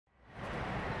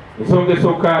ensonga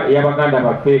esooka ey'abaganda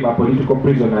baffe ba political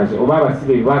prisoners oba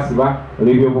abasibe basiba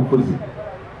olw'ebyobufuzi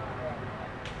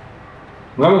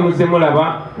nga bwe muzze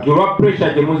mulaba nti olwa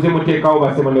pressure gye muzze muteekawo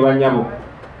basebo ne banyabo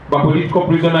ba political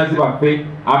prisoners baffe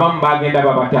abamu bagenda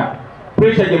babata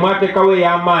pressure gye mwateekawo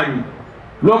ey'amaanyi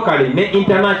locally ne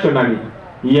internationally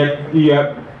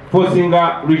ya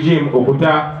forcinga regime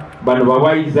okuta bano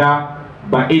bawayiza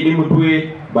ba Edi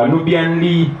Mutwe ba Nubian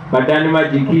Lee ba Dani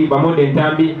Majiki ba Monde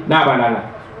Ntambi n'abalala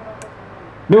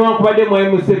newankubadde mu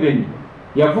Museveni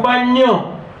yavuba nnyo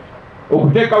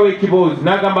okuteekawo ekiboozi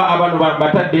n'agamba abantu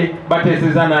batadde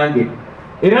bateeseza nange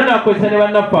era n'akozesa ne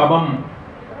bannaffe abamu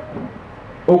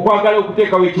okwagala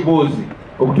okuteekawo ekiboozi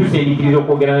okutusindikiriza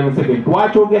okwogera ne Museveni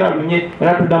twakyogera lunye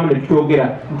era tuddamu ne tukyogera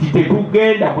nti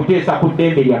tetugenda kuteesa ku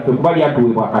ddembe lyaffe kuba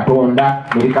lyatuweebwa Katonda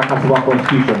ne likakasibwa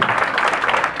constitution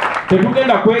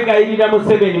tetugenda kwegayirira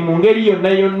Museveni mu ngeri yonna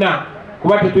yonna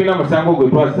kuba tetulina musango gwe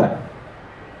twazza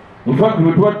infact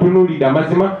bwe tuba tutunuulidde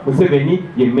amazima Museveni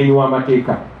ye mmenyi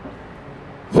w'amateeka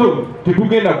so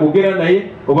tetugenda kwogera naye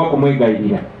oba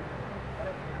kumwegayirira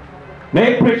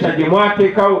naye pressure gye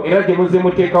mwateekawo era gye muzze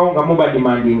muteekawo nga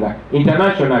mubadimandinga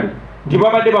internationally nti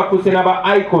babadde bafuuse n'aba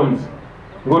icons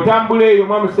ng'otambula eyo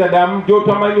mu Amsterdam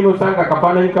gy'otamanyi n'osanga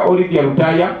akafaananyi ka Olivia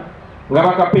Lutaya nga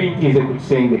bakapaintinze ku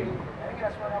kisenge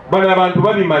bano abantu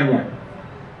babimanya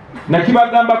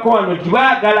nakibagambako wano nti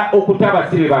baagala okuta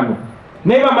abasibe bano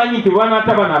naye bamanyi nti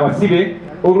bwanaata bano abasibe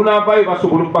olunaavaayo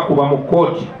basobola okubakuba mu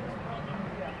kkooti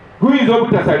guyinza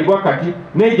obutasalibwa kati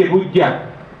naye gye bujja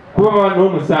kuba baba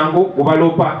n'omusango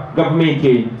gubaloopa gavumenti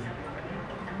eyo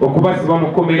okubasiba mu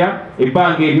kkomera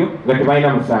ebbanga eryo nga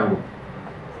tebalina musango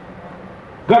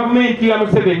gavumenti ya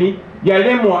Museveni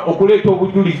yalemwa okuleeta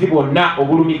obujulizi bwonna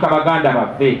obulumika baganda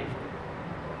baffe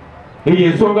eyo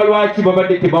ensonga lwaki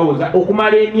babadde tebawoza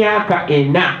okumala emyaka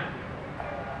 4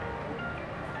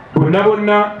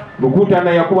 bonna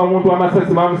Bukutana yakuba muntu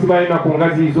amasasi bamusiba yena ku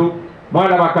ngazi izo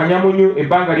mwala bakanyamunyu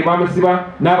ebbanga lye bamusiba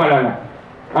n'abalala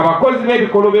abakozi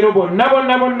b'ebikolobero bonna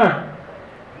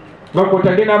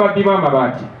bakotadde n'ababbi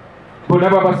b'amabaati bonna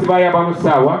babasibayo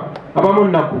abamusaawa abamu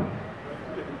nnaku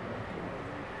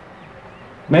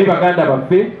naye baganda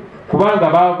baffe kubanga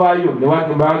baavaayo ne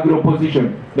bawagira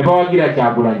opposition ne bawagira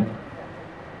Kyagulanyi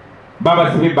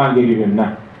babasiba ebbanga eryo lyonna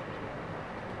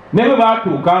ne bwe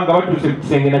baatuuka nga batuuse ku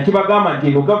kisenge nakibagamba nti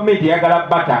eno gavumenti eyagala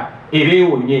bata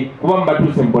ebeewonye kuba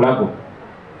mubatuuse mu bulago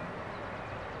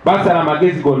basala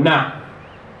amagezi gonna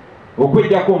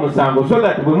okwejjako omusango so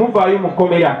that bwe muvaayo mu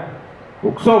kkomera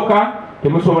okusooka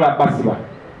temusobola basiba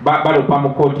balopa mu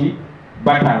kkooti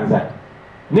batanza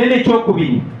nene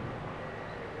ekyokubiri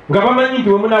nga bamanyi nti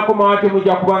bwe munaakomawo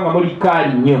temujja kubanga muli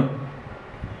kaali nnyo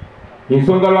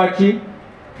ensonga lwaki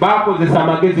bakozesa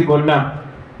amagezi gonna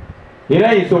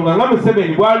era ensonga nga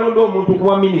Museveni bwalonda omuntu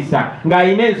kuba minisita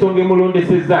ng'alina ensonga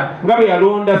emulondesezza nga bwe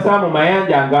yalonda Saamu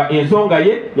Mayanja nga ensonga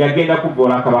ye yagenda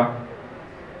kuvvoola Kabaka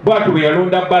bw'atyo bwe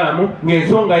yalonda Balamu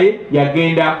ng'ensonga ye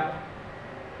yagenda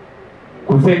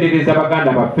kusendereza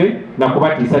baganda baffe na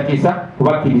kubatiisatiisa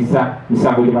kubakkiriza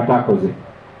misango gye bataakoze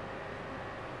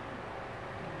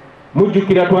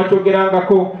mujjukira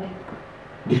twakyogerangako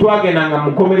nti twagendanga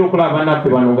mu kkomera okulaba bannaffe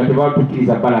bano nga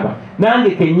tebatukkiriza balaba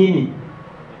nange kennyini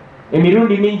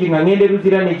emirundi mingi nga ngende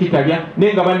luzira n'ekitalya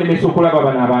naye nga bannemesa okulaba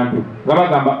bano abantu nga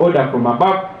bagamba order from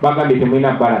above bagambye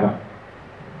temulina balaba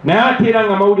naye ate era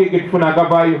nga amawulire ge tufuna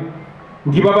agavaayo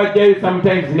nti babajjayo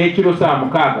sometimes n'ekiro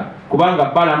 6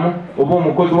 kubanga Balamu oba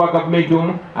omukozi wa gavumenti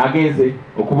omu agenze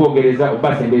okuboogereza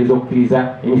obasendereza okukkiriza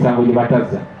emisango gye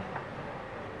batazza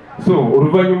so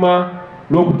oluvannyuma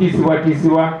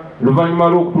lw'okutiisibwatiisibwa oluvannyuma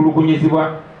lw'okutulugunyizibwa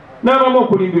n'abamu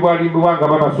okulimbibwalimbibwa nga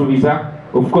babasuubiza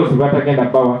of course batagenda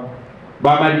bawa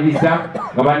bamaliriza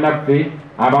nga bannaffe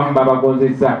abamu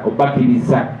babagonzezza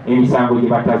obakkiriza emisango gye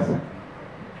batazza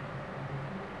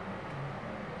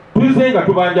tuzze nga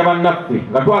tubanja bannaffe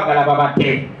nga twagala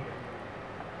babate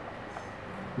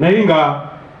naye nga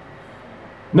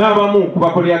n'abamu ku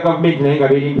bakolera gavumenti naye nga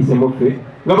beerimbise muffe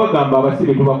nga bagamba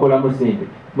abasibe tubakolamu ssente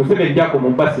Museveni jako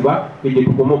mubasiba gye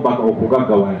tukoma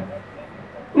okugaggawala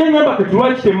neŋŋamba kati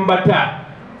lwaki temubata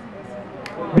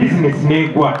bizinesi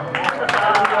n'egwa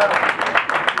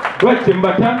lwaki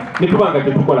temubata ne tuba nga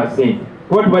tetukola ssente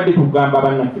kuba tubadde tugamba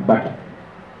bannaffe bata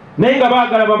naye nga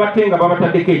baagala babate nga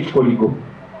babataddeko ekikoligo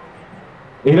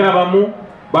era abamu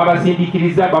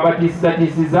babasindikiriza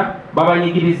babatiisatiisiza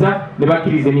babanyigiriza ne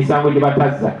bakkiriza emisango gye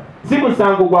batazza si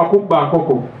musango gwa kubba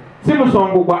nkoko si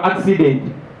musango gwa accident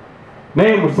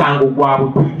naye musango gwa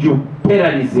butujju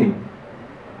terrorism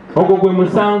ogwo gwe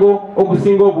musango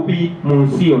ogusinga obubi mu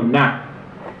nsi yonna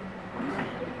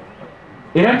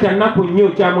era kyannaku nnyo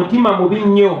kya mutima mubi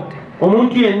nnyo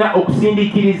omuntu yenna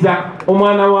okusindikiriza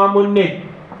omwana wa munne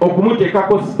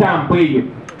okumuteekako stamp eyo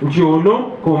nti ono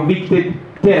convicted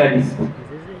terrorist,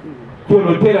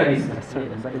 ono terrorist.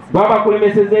 Baba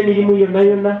kulemeseza emirimu yonna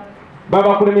yonna,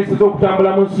 baba kulemeseza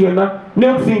okutambula mu nsi yonna,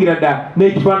 n'okusingira ddala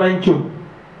n'ekifaananyi kyo.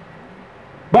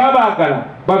 Babaagala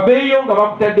baveeyo nga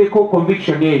bakutaddeko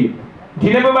conviction eyo nti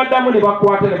ne bwe baddamu ne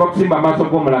bakwata ne bakusimba amaaso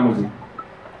g'omulamuzi.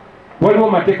 Waliwo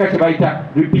mateeka kye bayita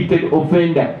repeated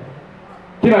offender.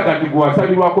 Kiraga nti gwe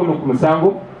wasalirwako no ku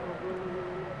musango,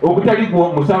 ogutali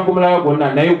gwo musango mulala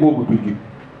gwonna naye gw'obutuju.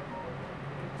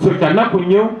 So kyannaku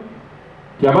nnyo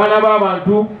ti abaana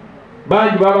b'abantu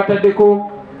bangi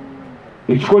babataddeko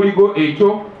ekikoligo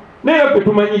ekyo, naye ffe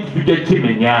tumanyi nti tujja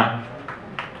kimenya,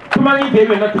 tumanyi nti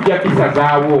ebyonna tujja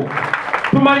kisazaawo,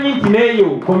 tumanyi nti n'eyo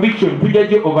conviction tujja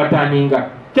gye overturninga.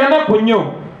 Kyannaku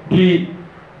nnyo nti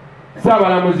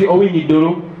Saabalamuzi Owiny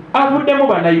Dollo avuddemu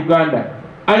bannayuganda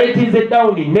aleetize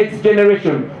down next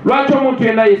generation. Lwaki omuntu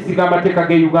yenna yeesiga amateeka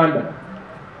ge Uganda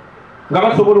nga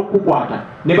basobola okukukwata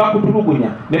ne bakutulugunya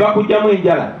ne bakugyamu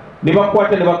enjala ne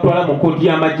bakukwata ne bakutwala mu kkooti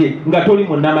y'amagye nga toli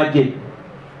munnamagye,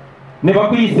 ne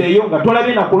bakuyisa eyo nga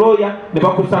tolabye na kulooya ne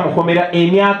bakussa mu kkomera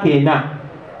emyaka 4.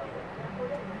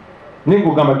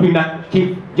 Ningugamba tulina chief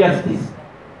justice,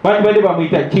 bantu badde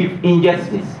bamuyita chief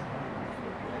injustice.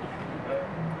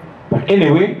 But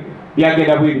anyway,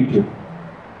 byagenda bwe bityo.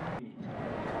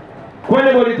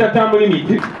 Kwene boleta term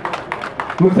limit,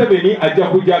 Museveni ajja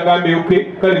kujja agambeoke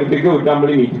kale mutegewo term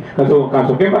limit.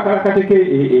 Kasooke mbakarakateke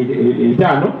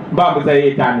 5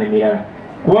 mbambuzayo 5 emirala.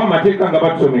 Kuba mateeka nga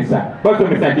batusomesa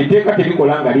nti etteeka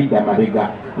terikola nga lidda mabega,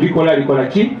 likola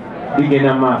ki?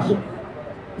 Ligenda maaso.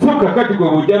 So kakati gwe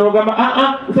bujja n'ogamba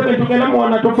Museveni tugenda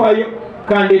muwana tofaayo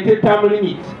kandeete term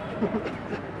limit.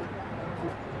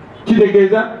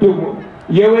 Kitegeeza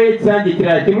yewe ekisanja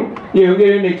ekirala kimu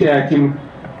yeyogereyo n'ekirala kimu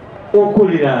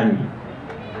okuliraani.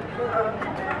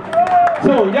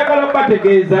 So njagala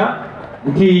okubategeeza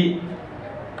nti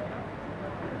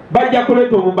bajja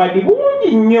kuleeta obubadi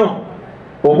bungi nnyo,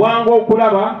 obwangu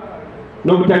okulaba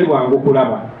n'obutali bwangu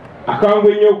okulaba. Akangu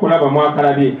ennyo okulaba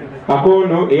mwakalabye,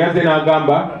 akoono eyaze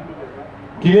n'agamba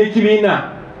nti n'ekibiina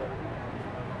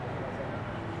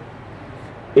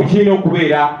ekirina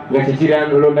okubeera nga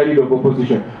kyekiralonda leader of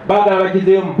opposition. Baagala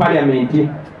bakizeeyo mu parliament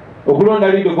okulonda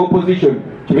leader of opposition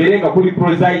kibeere nga kuli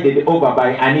presided over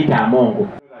by Anita Amongo.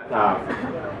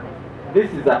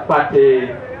 This is a party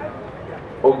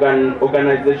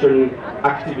organization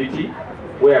activity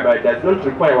whereby it does not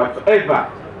require whatsoever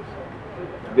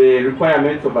the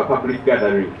requirements of a public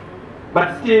gathering.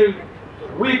 But still,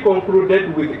 we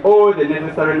concluded with all the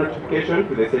necessary notification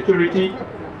to the security.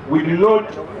 We do not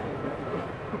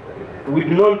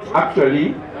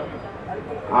actually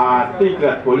think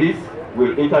that police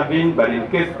will intervene, but in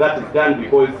case that is done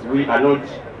because we are not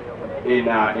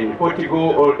in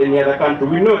Portugal or any other country,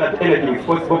 we know that anything is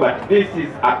possible, but this is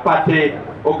a party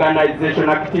organization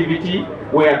activity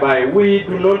whereby we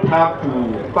do not have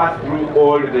to pass through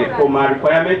all the formal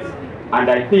requirements, and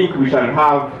I think we shall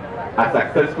have a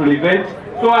successful event.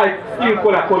 So I still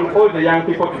call upon all the young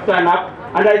people to turn up,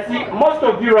 and I see most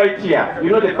of you right here.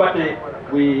 You know the party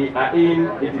we are in,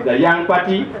 it is a young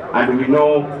party, and we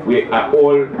know we are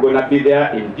all going to be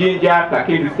there in Jinja,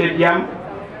 Kakindu Stadium.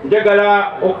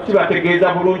 Njagala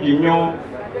okukibategeeza bulungi nnyo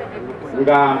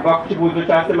nga nva ku kibuuzo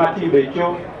kya Ssematimba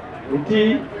ekyo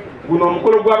nti guno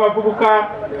omukolo gw'abavubuka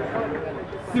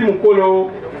si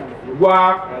mukolo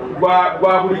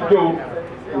gwa bulijjo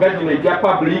nga gino egya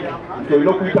public nti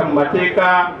olina okuyita mu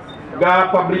mateeka ga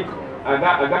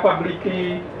public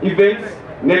events.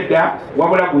 Nedda,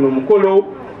 wabula guno omukolo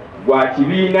gwa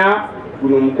kibiina,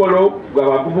 guno omukolo gwa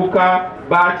bavubuka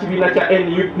ba kibiina kya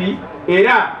NUP,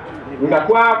 era nga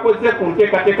twakoze ku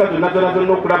nteekateeka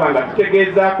zonna okulaba nga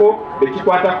tutegeezaako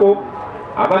bekikwatako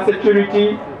aba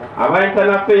security, aba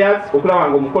internal affairs, okulaba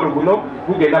nga omukolo guno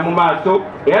gugenda mu maaso,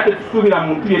 era tetusuubira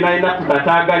muntu yenna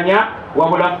tutataaganya,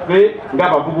 wabula ffe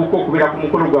ng'abavubuka okubeera ku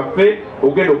mukolo gwaffe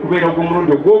ogenda okubeera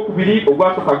ogw'omulundi ogwokubiri,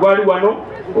 ogwasooka gwali wano,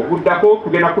 oguddako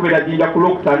tugenda kubeera Jinja ku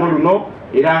Lwokutaano luno,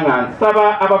 era nga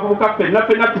nsaba abavubuka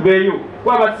ffenna tubeeyo.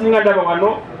 Kuba abasinga ndaba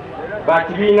wano ba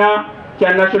kibiina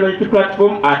kya National Unity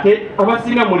Platform, ate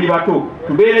abasinga muli bato,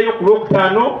 tubeereyo ku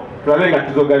Lwokutaano tulabe nga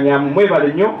tuzoganya.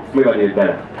 Mwebale nnyo, mwebale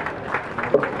ddala.